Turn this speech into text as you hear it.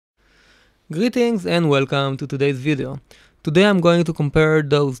Greetings and welcome to today's video. Today I'm going to compare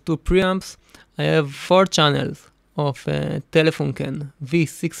those two preamps. I have 4 channels of Telefunken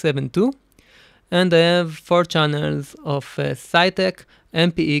V672 and I have 4 channels of Sytek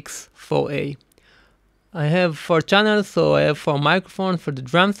MPX-4A. I have 4 channels, so I have 4 microphones for the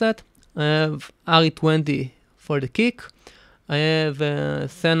drum set. I have RE20 for the kick. I have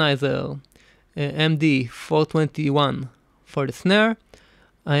Sennheiser MD421 for the snare.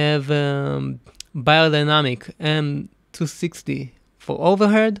 I have Biodynamic M260 for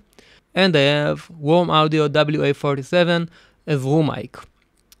overhead, and I have Warm Audio WA47 as room mic.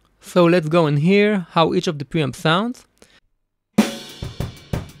 So let's go and hear how each of the preamps sounds.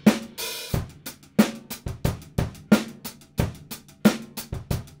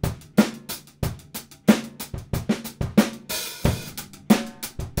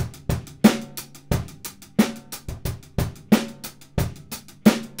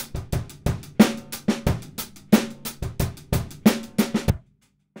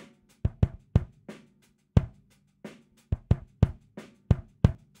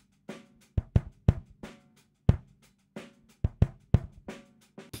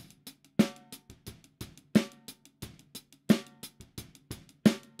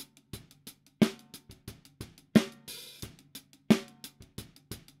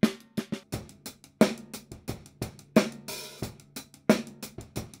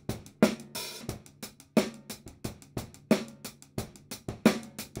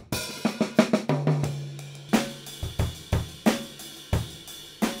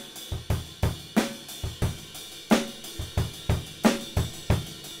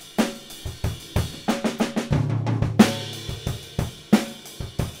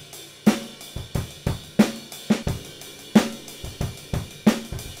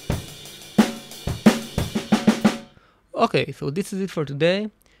 Okay, so this is it for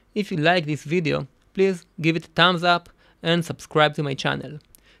today. If you like this video, please give it a thumbs up and subscribe to my channel.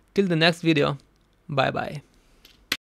 Till the next video, bye bye.